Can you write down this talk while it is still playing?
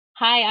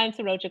Hi, I'm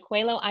Saroja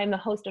Coelho. I'm the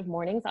host of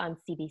Mornings on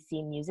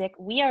CBC Music.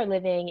 We are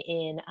living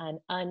in an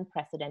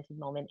unprecedented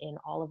moment in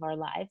all of our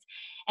lives.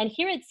 And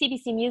here at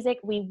CBC Music,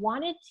 we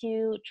wanted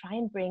to try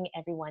and bring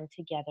everyone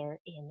together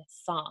in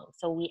song.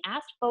 So we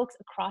asked folks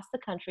across the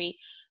country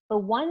for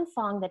one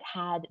song that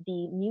had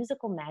the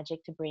musical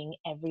magic to bring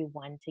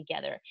everyone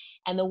together.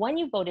 And the one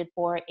you voted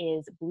for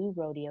is Blue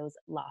Rodeo's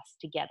Lost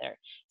Together.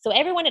 So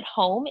everyone at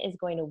home is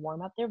going to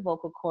warm up their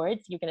vocal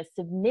cords. You're going to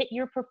submit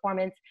your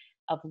performance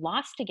of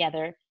Lost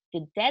Together.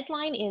 The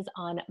deadline is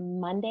on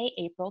Monday,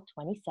 April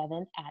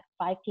 27th at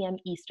 5 p.m.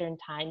 Eastern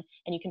Time,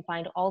 and you can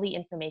find all the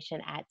information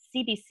at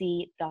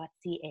cbc.ca/music.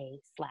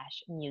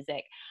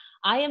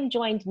 I am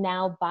joined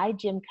now by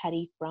Jim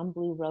Cuddy from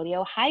Blue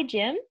Rodeo. Hi,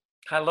 Jim.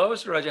 Hello,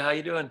 Saroja. How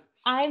you doing?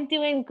 I'm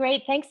doing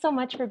great. Thanks so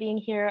much for being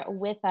here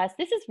with us.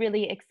 This is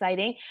really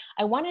exciting.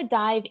 I want to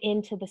dive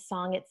into the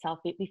song itself.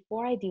 But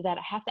before I do that,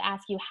 I have to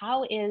ask you,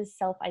 how is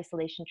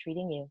self-isolation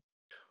treating you?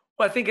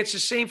 Well, I think it's the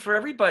same for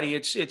everybody.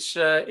 It's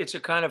a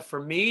kind of,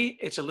 for me,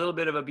 it's a little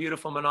bit of a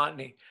beautiful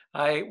monotony.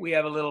 We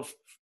have a little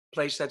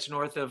place that's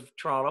north of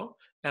Toronto,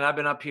 and I've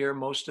been up here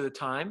most of the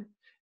time,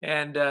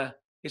 and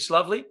it's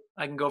lovely.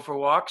 I can go for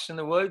walks in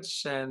the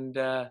woods, and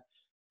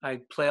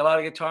I play a lot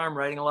of guitar. I'm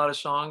writing a lot of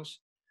songs,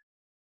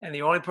 and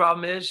the only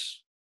problem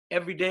is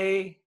every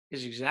day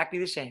is exactly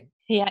the same.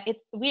 Yeah,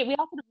 we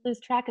also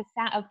lose track of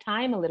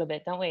time a little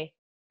bit, don't we?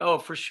 Oh,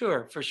 for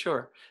sure, for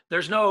sure.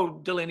 There's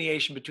no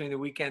delineation between the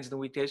weekends and the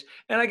weekdays.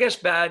 And I guess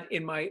bad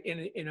in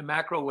a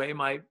macro way,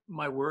 my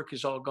work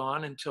is all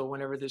gone until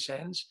whenever this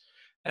ends.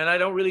 And I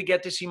don't really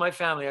get to see my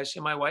family. I see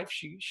my wife,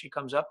 she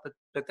comes up,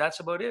 but that's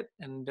about it.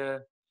 And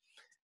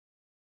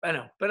I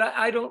know, but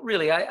I don't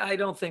really I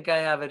don't think I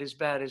have it as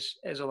bad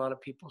as a lot of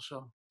people.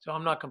 So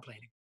I'm not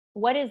complaining.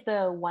 What is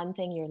the one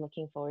thing you're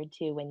looking forward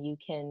to when you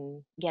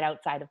can get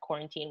outside of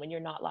quarantine, when you're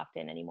not locked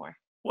in anymore?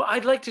 Well,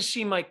 I'd like to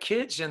see my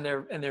kids and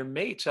their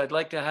mates. I'd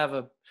like to have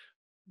a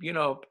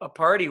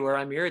party where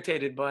I'm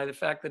irritated by the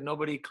fact that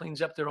nobody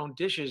cleans up their own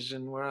dishes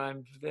and where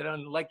they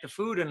don't like the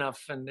food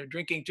enough and they're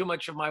drinking too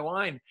much of my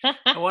wine.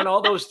 I want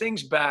all those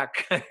things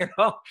back, you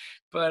know.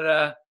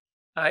 But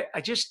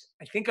I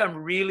think I'm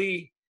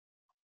really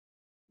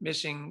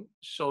missing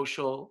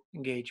social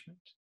engagement.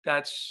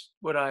 That's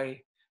what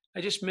I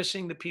just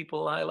missing the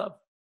people I love,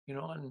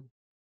 and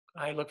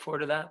I look forward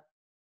to that.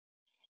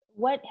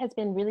 What has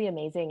been really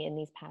amazing in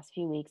these past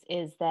few weeks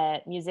is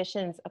that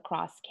musicians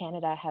across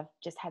Canada have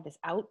just had this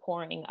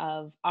outpouring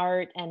of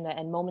art and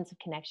moments of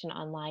connection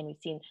online. We've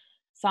seen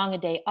song a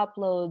day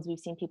uploads, we've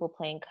seen people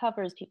playing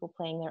covers, people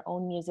playing their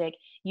own music.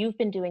 You've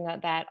been doing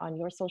that on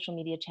your social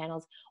media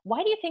channels.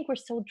 Why do you think we're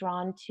so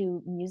drawn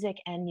to music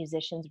and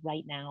musicians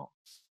right now?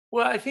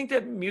 Well, I think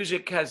that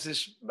music has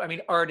this, I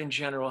mean, art in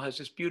general has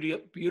this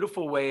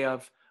beautiful way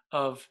of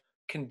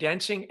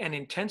condensing and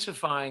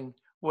intensifying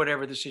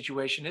whatever the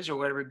situation is or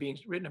whatever being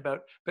written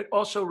about, but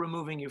also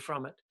removing you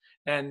from it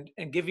and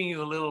giving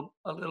you a little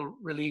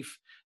relief.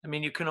 I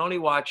mean, you can only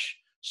watch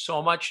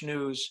so much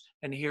news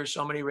and hear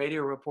so many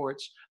radio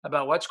reports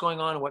about what's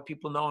going on and what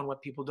people know and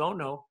what people don't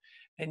know.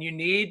 And you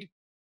need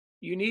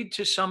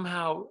to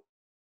somehow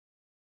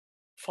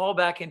fall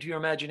back into your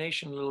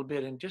imagination a little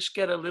bit and just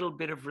get a little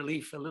bit of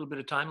relief, a little bit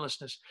of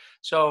timelessness.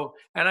 So,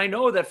 and I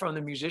know that from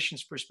the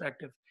musician's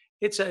perspective,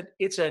 it's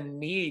a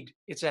need,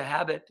 it's a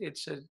habit,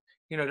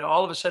 to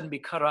all of a sudden be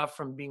cut off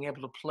from being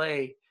able to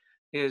play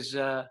is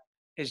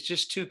is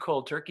just too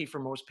cold turkey for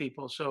most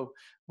people. So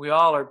we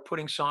all are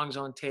putting songs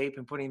on tape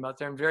and putting them out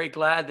there. I'm very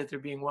glad that they're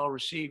being well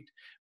received,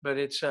 but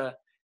it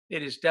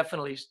is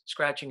definitely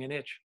scratching an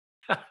itch.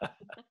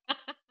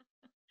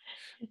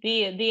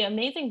 The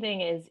amazing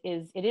thing is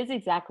it is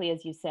exactly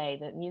as you say,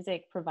 that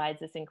music provides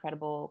this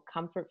incredible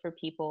comfort for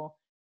people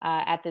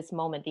at this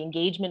moment. The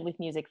engagement with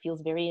music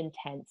feels very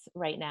intense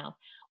right now.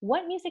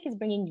 What music is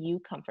bringing you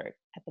comfort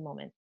at the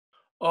moment?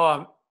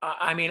 Oh,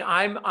 I mean,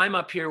 I'm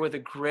up here with a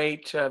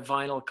great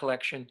vinyl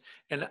collection,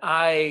 and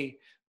I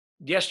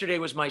yesterday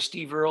was my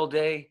Steve Earle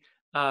day.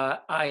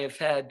 I have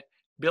had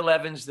Bill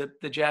Evans,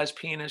 the jazz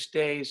pianist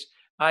days.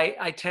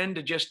 I tend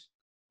to just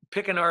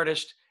pick an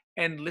artist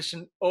and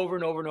listen over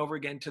and over and over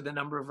again to the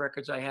number of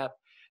records I have.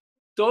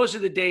 Those are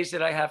the days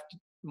that I have to.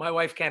 My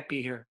wife can't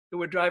be here. It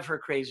would drive her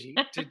crazy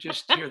to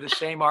just hear the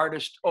same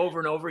artist over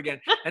and over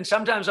again. And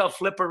sometimes I'll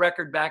flip a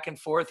record back and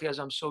forth because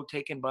I'm so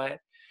taken by it.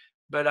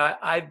 But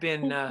I've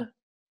been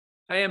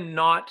I am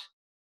not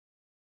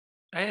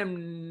I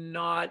am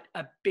not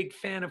a big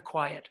fan of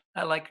quiet.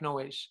 I like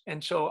noise.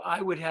 And so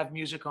I would have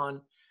music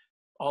on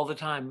all the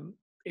time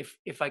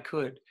if I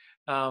could.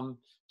 Um,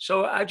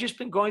 so I've just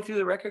been going through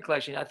the record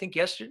collection. I think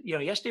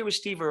yesterday was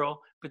Steve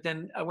Earle, but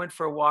then I went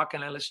for a walk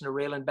and I listened to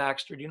Raylan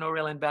Baxter. Do you know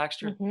Raylan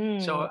Baxter?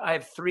 So Hmm. I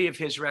have three of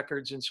his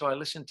records, and so I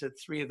listened to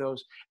three of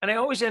those. And I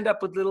always end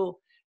up with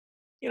little,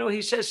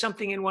 he says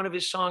something in one of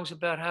his songs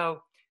about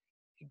how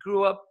he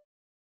grew up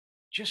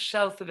just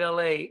south of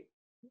LA,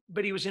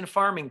 but he was in a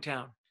farming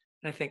town.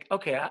 And I think,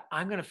 okay,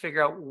 I'm going to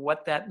figure out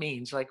what that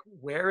means. Like,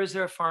 where is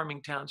there a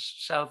farming town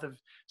south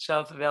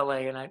of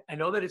LA? And I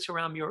know that it's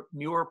around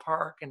Muir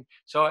Park. And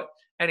so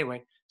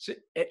anyway, So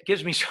it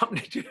gives me something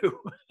to do.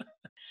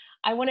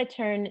 I want to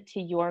turn to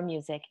your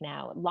music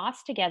now.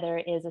 Lost Together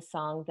is a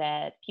song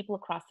that people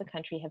across the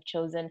country have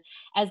chosen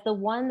as the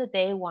one that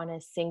they want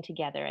to sing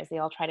together as they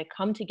all try to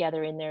come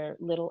together in their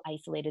little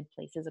isolated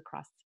places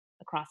across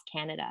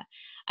Canada.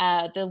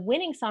 The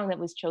winning song that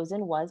was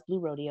chosen was Blue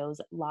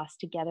Rodeo's Lost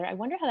Together. I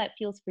wonder how that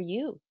feels for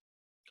you.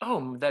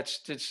 Oh,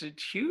 that's a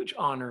huge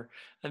honor.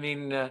 I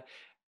mean,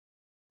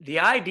 the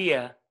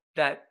idea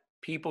that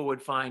people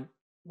would find,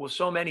 well,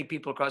 so many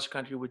people across the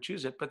country would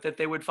choose it, but that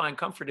they would find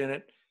comfort in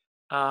it.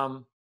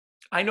 Um,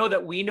 I know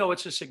that we know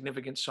it's a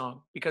significant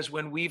song because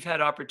when we've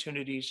had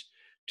opportunities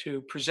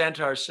to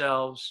present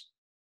ourselves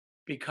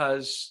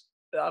because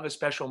of a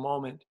special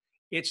moment,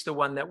 it's the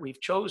one that we've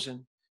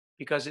chosen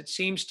because it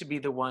seems to be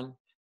the one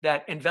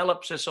that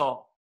envelops us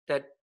all,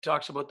 that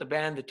talks about the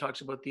band, that talks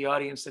about the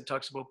audience, that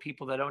talks about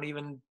people that don't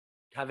even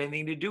have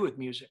anything to do with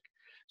music.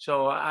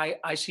 So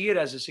I see it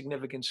as a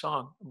significant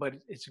song, but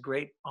it's a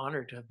great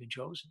honor to have been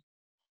chosen.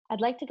 I'd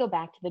like to go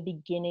back to the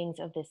beginnings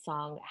of this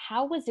song.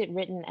 How was it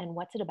written and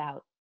what's it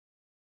about?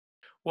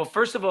 Well,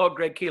 first of all,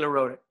 Greg Keeler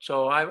wrote it.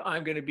 So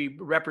I'm going to be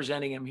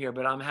representing him here,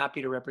 but I'm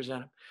happy to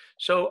represent him.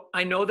 So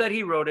I know that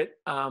he wrote it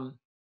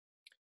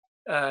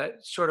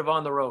sort of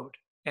on the road.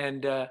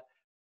 And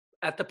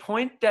at the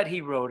point that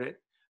he wrote it,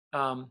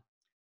 um,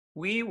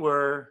 we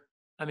were,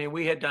 I mean,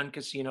 we had done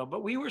Casino,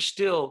 but we were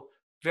still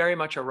very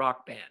much a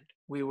rock band.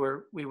 We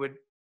would,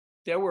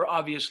 there were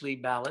obviously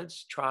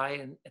ballads, Try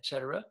and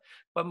etc.,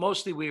 but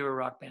mostly we were a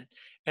rock band.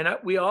 And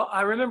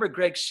I remember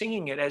Greg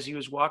singing it as he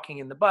was walking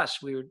in the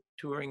bus. We were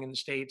touring in the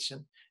States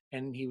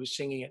and he was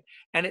singing it.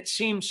 And it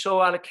seemed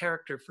so out of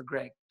character for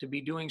Greg to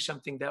be doing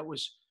something that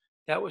was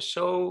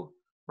so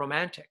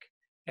romantic.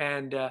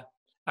 And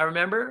I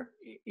remember,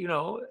 you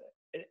know,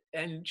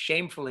 and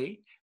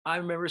shamefully, I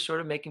remember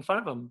sort of making fun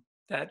of him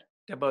that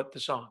about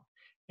the song.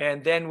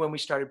 And then when we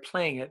started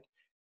playing it,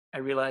 I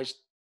realized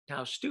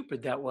how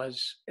stupid that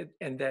was,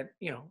 and that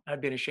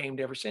I've been ashamed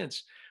ever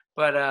since.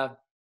 But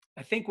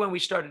I think when we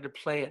started to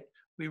play it,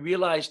 we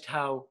realized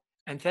how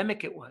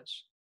anthemic it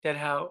was, that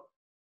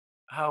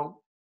how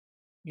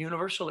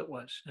universal it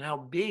was, and how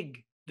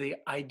big the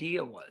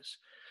idea was.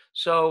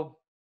 So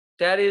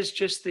that is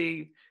just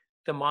the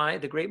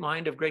great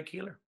mind of Greg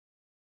Keeler.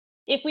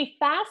 If we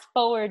fast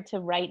forward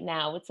to right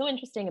now, what's so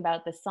interesting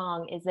about the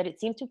song is that it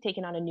seems to have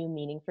taken on a new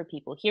meaning for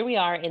people. Here we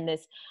are in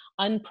this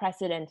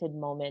unprecedented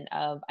moment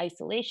of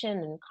isolation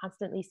and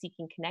constantly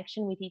seeking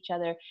connection with each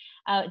other.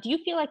 Do you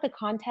feel like the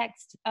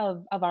context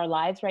of our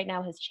lives right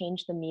now has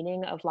changed the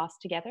meaning of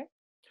Lost Together?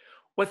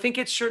 Well, I think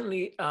it's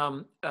certainly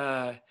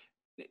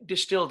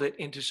distilled it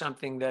into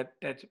something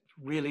that's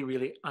really,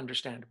 really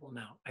understandable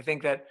now. I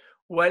think that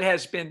what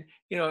has been,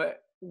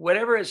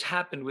 whatever has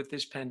happened with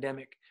this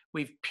pandemic,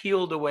 we've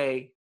peeled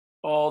away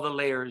all the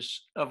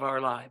layers of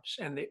our lives,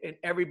 and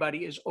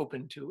everybody is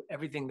open to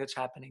everything that's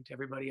happening to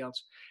everybody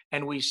else,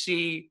 and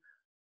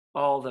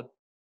all the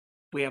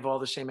we have all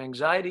the same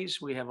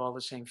anxieties, we have all the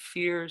same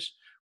fears,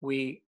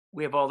 we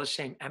have all the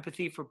same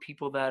empathy for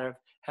people that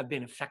have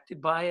been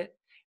affected by it,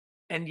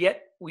 and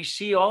yet we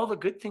see all the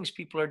good things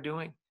people are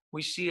doing.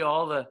 We see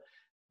all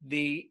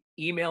the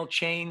email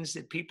chains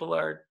that people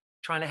are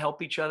trying to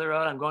help each other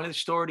out. I'm going to the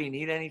store. Do you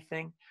need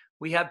anything?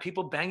 We have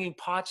people banging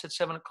pots at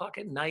 7 o'clock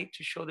at night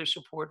to show their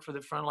support for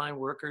the frontline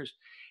workers,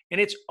 and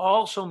it's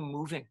also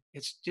moving.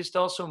 It's just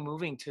also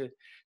moving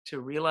to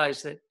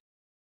realize that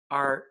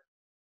our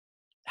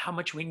how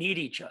much we need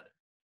each other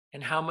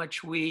and how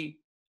much we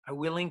are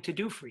willing to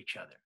do for each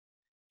other.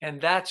 And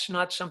that's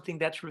not something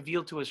that's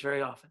revealed to us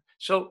very often.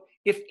 So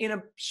if in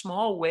a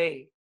small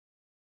way,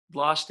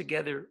 Lost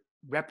Together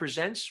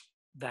represents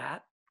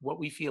that, what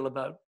we feel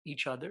about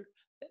each other,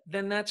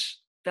 then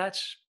that's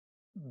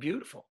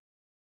beautiful.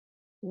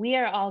 We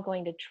are all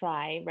going to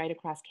try right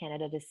across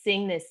Canada to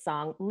sing this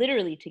song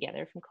literally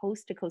together from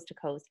coast to coast to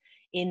coast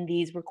in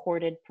these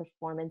recorded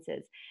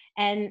performances.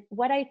 And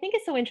what I think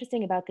is so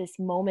interesting about this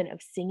moment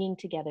of singing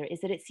together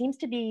is that it seems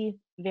to be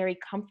very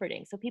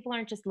comforting. So people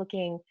aren't just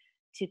looking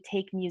to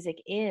take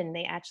music in,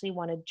 they actually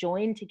want to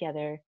join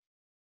together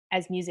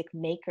as music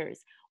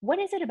makers. What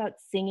is it about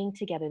singing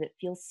together that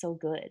feels so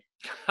good?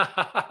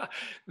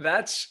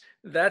 That's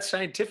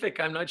scientific.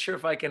 I'm not sure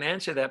if I can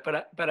answer that,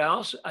 but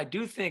I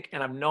do think,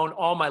 and I've known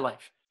all my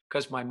life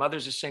because my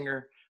mother's a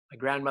singer, my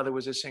grandmother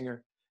was a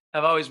singer.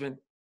 I've always been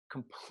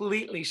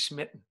completely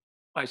smitten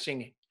by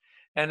singing,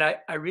 and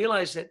I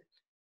realized that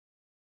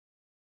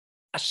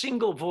a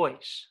single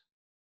voice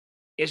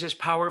is as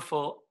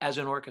powerful as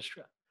an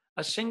orchestra.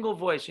 A single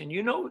voice, and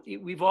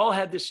we've all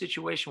had this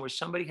situation where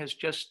somebody has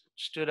just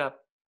stood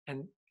up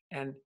and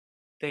and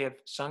they have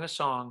sung a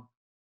song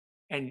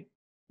and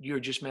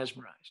you're just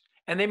mesmerized.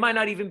 And they might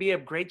not even be a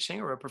great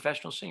singer or a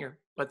professional singer,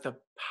 but the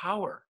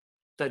power,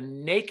 the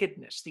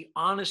nakedness, the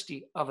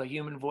honesty of a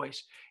human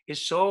voice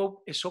is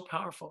so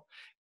powerful.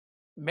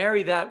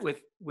 Marry that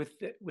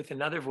with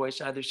another voice,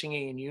 either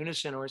singing in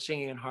unison or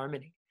singing in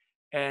harmony,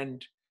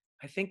 and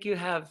I think you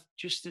have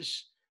just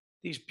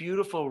these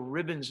beautiful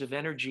ribbons of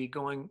energy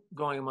going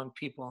among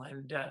people,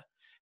 and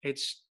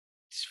it's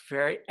It's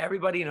very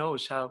everybody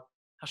knows how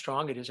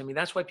strong it is. I mean,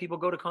 that's why people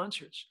go to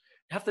concerts.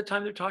 Half the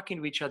time they're talking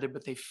to each other,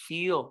 but they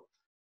feel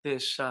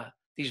these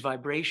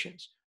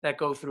vibrations that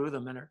go through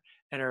them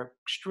and are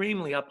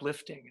extremely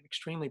uplifting and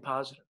extremely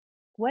positive.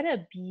 What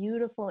a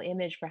beautiful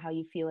image for how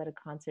you feel at a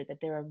concert, that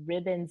there are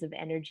ribbons of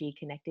energy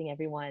connecting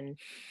everyone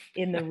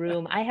in the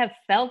room. I have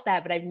felt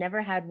that, but I've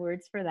never had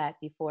words for that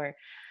before.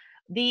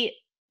 The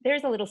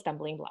There's a little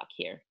stumbling block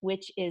here,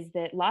 which is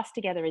that Lost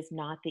Together is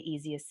not the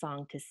easiest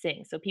song to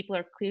sing. So people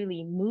are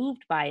clearly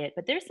moved by it,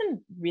 but there's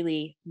some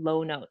really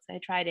low notes. I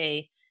tried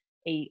a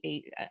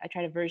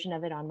version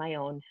of it on my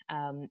own.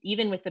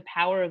 Even with the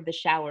power of the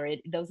shower,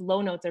 those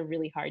low notes are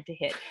really hard to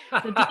hit.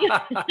 So do you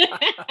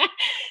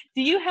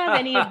do you have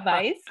any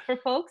advice for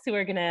folks who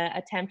are going to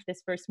attempt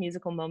this first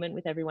musical moment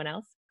with everyone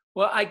else?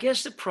 Well, I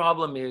guess the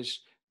problem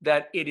is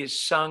that it is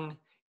sung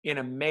in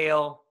a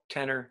male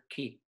tenor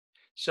key.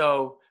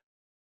 So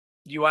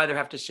you either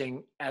have to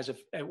sing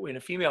in a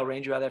female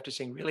range, you either have to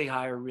sing really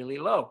high or really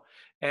low,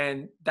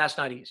 and that's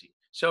not easy.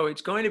 So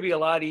it's going to be a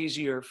lot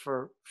easier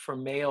for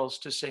males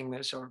to sing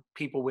this, or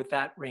people with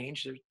that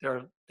range.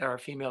 There are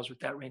females with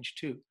that range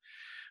too.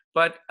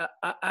 But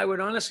I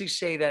would honestly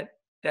say that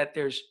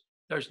there's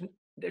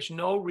there's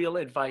no real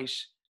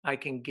advice I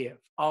can give.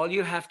 All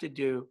you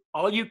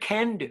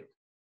can do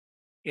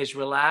is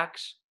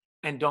relax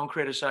and don't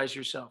criticize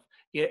yourself.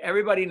 Yeah,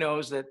 everybody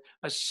knows that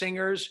a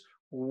singer's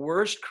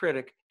worst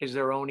critic is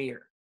their own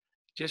ear.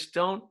 Just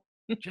don't,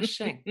 just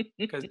sing,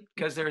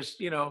 because there's,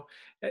 you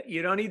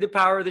don't need the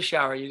power of the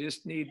shower. You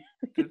just need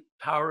the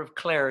power of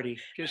clarity.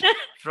 Just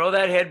throw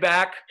that head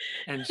back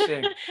and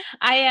sing.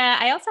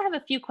 I also have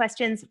a few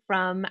questions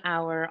from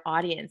our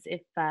audience.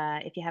 If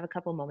you have a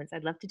couple moments,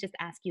 I'd love to just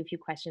ask you a few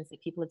questions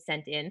that people have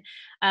sent in.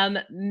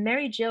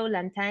 Mary Jo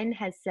Lantine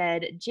has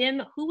said,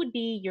 Jim, who would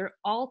be your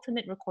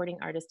ultimate recording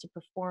artist to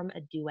perform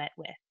a duet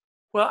with?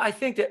 Well, I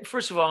think that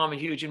first of all, I'm a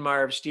huge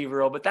admirer of Steve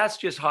Earle, but that's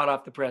just hot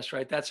off the press,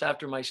 right? That's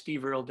after my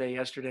Steve Earle day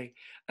yesterday.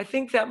 I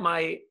think that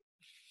my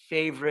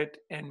favorite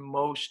and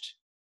most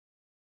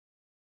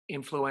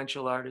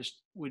influential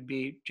artist would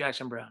be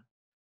Jackson Brown.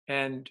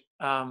 And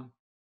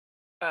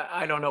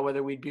I don't know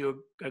whether we'd be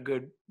a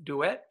good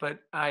duet, but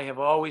I have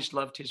always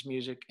loved his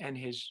music, and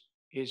his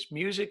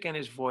music and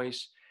his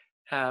voice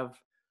have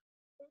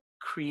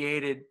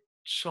created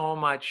so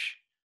much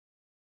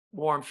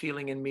warm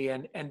feeling in me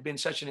and been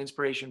such an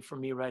inspiration for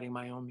me writing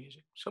my own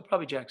music. So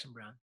probably Jackson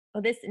Brown.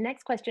 Well, this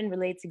next question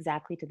relates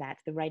exactly to that,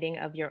 the writing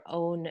of your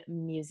own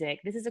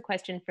music. This is a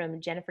question from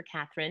Jennifer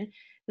Catherine,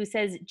 who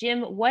says,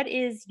 Jim, what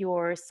is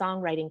your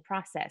songwriting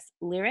process?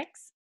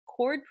 Lyrics,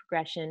 chord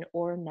progression,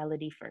 or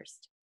melody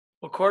first?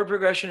 Well, chord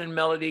progression and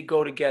melody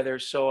go together.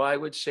 So I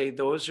would say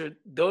those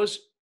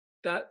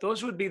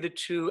would be the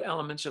two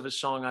elements of a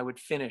song I would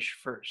finish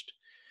first.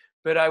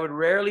 But I would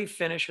rarely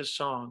finish a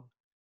song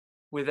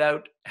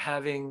without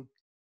having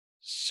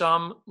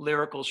some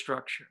lyrical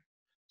structure.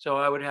 So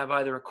I would have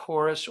either a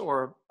chorus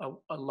or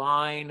a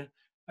line.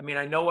 I mean,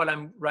 I know what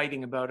I'm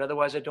writing about.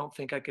 Otherwise, I don't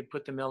think I could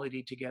put the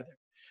melody together.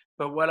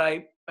 But what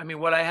I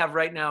have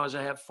right now is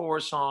I have four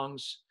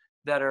songs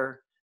that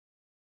are,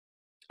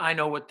 I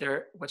know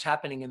what's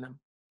happening in them,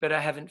 but I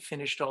haven't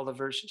finished all the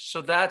verses.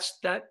 So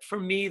that for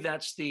me.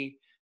 That's the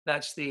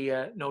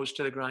nose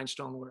to the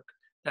grindstone work.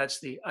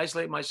 That's the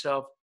isolate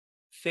myself,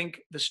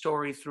 think the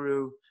story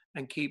through,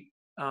 and keep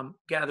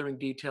gathering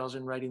details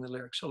and writing the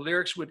lyrics. So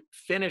lyrics would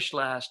finish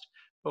last,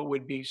 but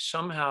would be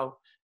somehow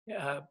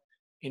uh,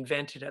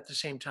 invented at the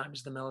same time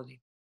as the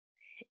melody.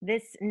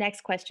 This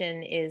next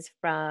question is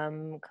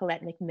from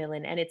Colette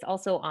McMillan, and it's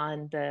also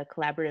on the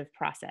collaborative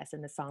process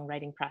and the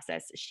songwriting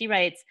process. She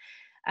writes,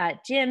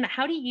 Jim,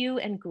 how do you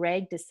and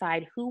Greg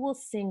decide who will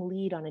sing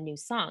lead on a new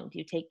song? Do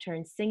you take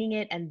turns singing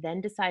it and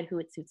then decide who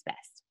it suits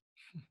best?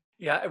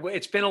 Yeah,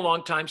 it's been a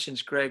long time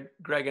since Greg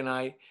and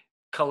I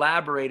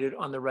collaborated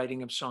on the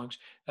writing of songs.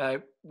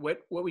 What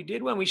we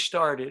did when we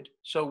started,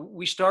 so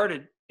we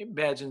started in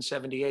Beds in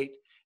 '78,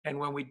 and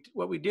what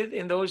we did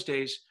in those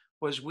days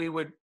was we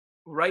would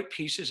write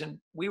pieces, and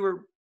we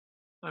were,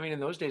 I mean, in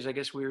those days, I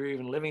guess we were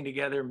even living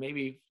together,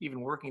 maybe even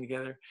working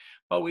together,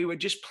 but we would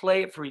just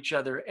play it for each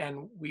other,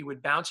 and we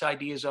would bounce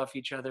ideas off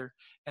each other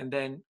and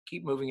then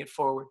keep moving it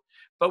forward.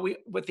 But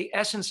the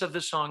essence of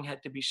the song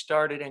had to be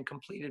started and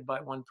completed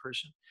by one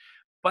person.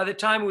 By the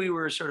time we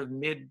were sort of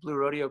mid Blue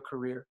Rodeo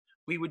career,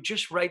 we would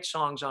just write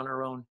songs on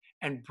our own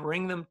and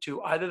bring them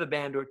to either the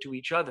band or to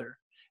each other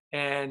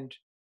and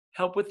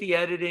help with the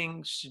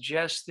editing,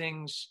 suggest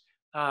things.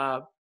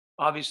 Uh,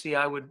 Obviously,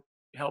 I would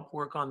help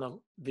work on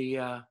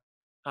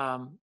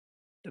um,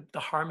 the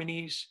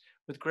harmonies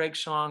with Greg's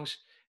songs,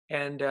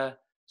 and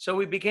so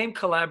we became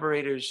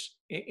collaborators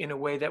in a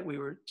way that we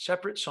were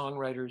separate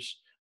songwriters,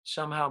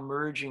 somehow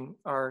merging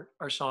our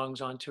songs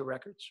onto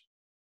records.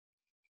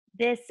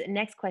 This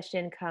next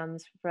question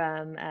comes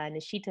from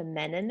Nishita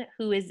Menon,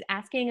 who is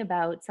asking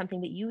about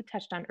something that you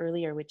touched on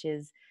earlier, which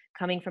is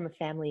coming from a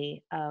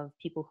family of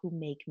people who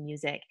make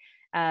music.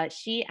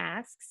 She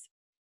asks,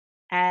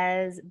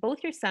 As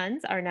both your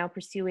sons are now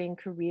pursuing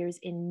careers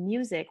in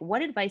music,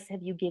 what advice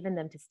have you given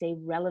them to stay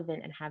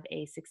relevant and have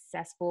a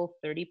successful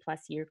 30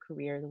 plus year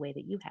career the way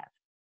that you have?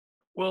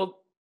 Well,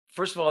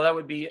 first of all, that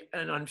would be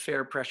an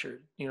unfair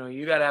pressure.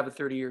 You got to have a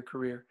 30-year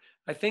career.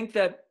 I think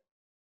that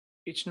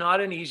it's not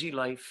an easy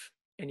life,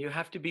 and you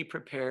have to be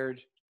prepared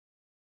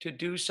to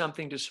do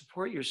something to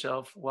support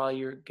yourself while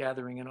you're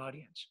gathering an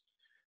audience.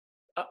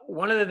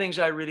 One of the things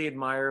I really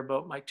admire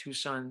about my two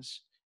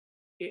sons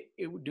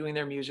doing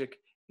their music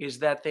is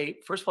that they,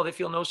 first of all, they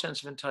feel no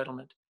sense of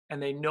entitlement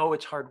and they know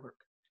it's hard work.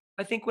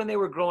 I think when they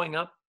were growing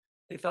up,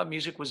 they thought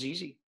music was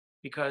easy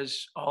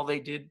because all they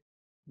did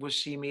was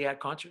see me at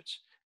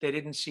concerts. They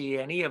didn't see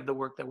any of the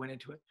work that went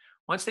into it.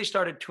 Once they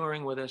started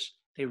touring with us,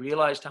 they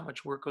realized how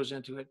much work goes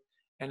into it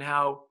and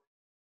how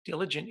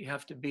diligent you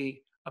have to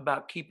be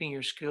about keeping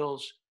your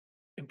skills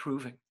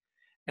improving.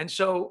 And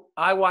so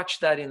I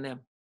watched that in them.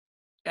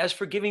 As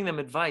for giving them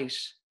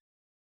advice,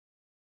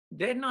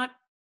 they're not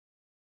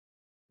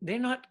they're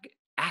not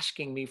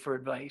asking me for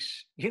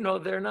advice. They're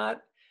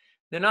not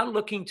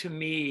looking to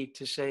me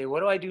to say, what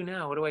do I do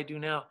now? What do I do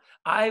now?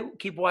 I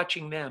keep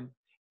watching them.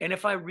 And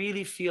if I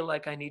really feel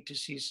like I need to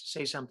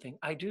say something,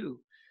 I do.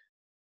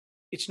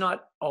 It's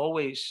not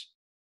always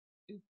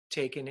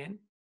taken in.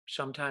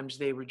 Sometimes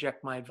they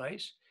reject my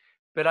advice,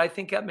 but I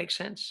think that makes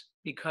sense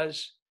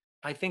because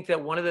I think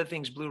that one of the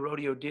things Blue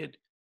Rodeo did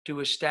to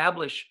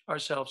establish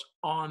ourselves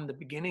in the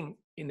beginning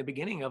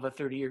of a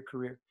 30-year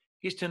career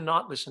is to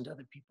not listen to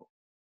other people.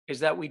 Is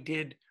that we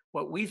did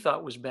what we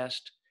thought was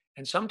best,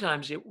 and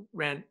sometimes it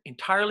ran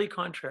entirely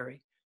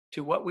contrary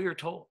to what we were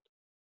told.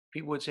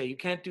 People would say, "You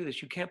can't do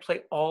this. You can't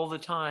play all the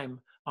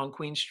time on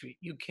Queen Street.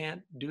 You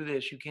can't do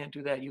this. You can't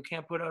do that. You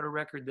can't put out a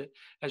record that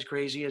as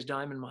crazy as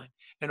Diamond Mine."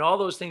 And all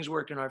those things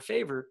worked in our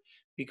favor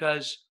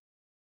because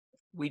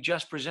we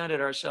just presented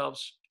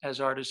ourselves as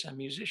artists and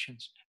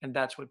musicians, and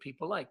that's what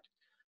people liked.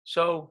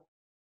 So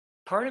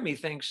part of me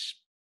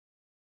thinks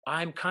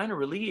I'm kind of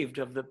relieved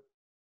of the.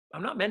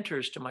 I'm not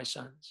mentors to my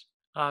sons.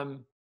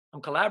 I'm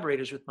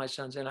collaborators with my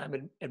sons, and I'm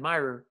an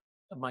admirer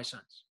of my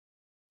sons.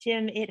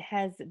 Jim, it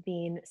has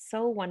been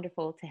so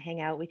wonderful to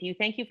hang out with you.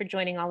 Thank you for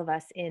joining all of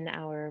us in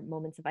our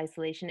moments of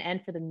isolation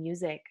and for the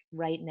music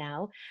right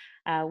now.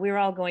 We're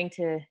all going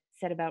to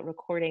set about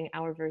recording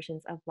our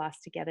versions of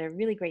Lost Together.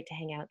 Really great to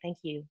hang out. Thank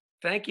you.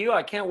 Thank you.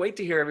 I can't wait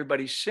to hear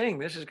everybody sing.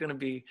 This is going to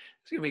be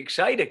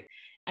exciting.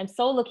 I'm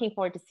so looking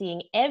forward to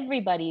seeing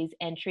everybody's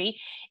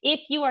entry. If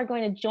you are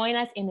going to join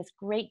us in this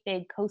great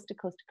big coast to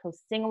coast to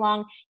coast sing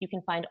along, you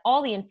can find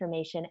all the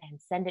information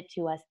and send it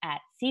to us at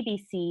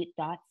cbc.ca/music.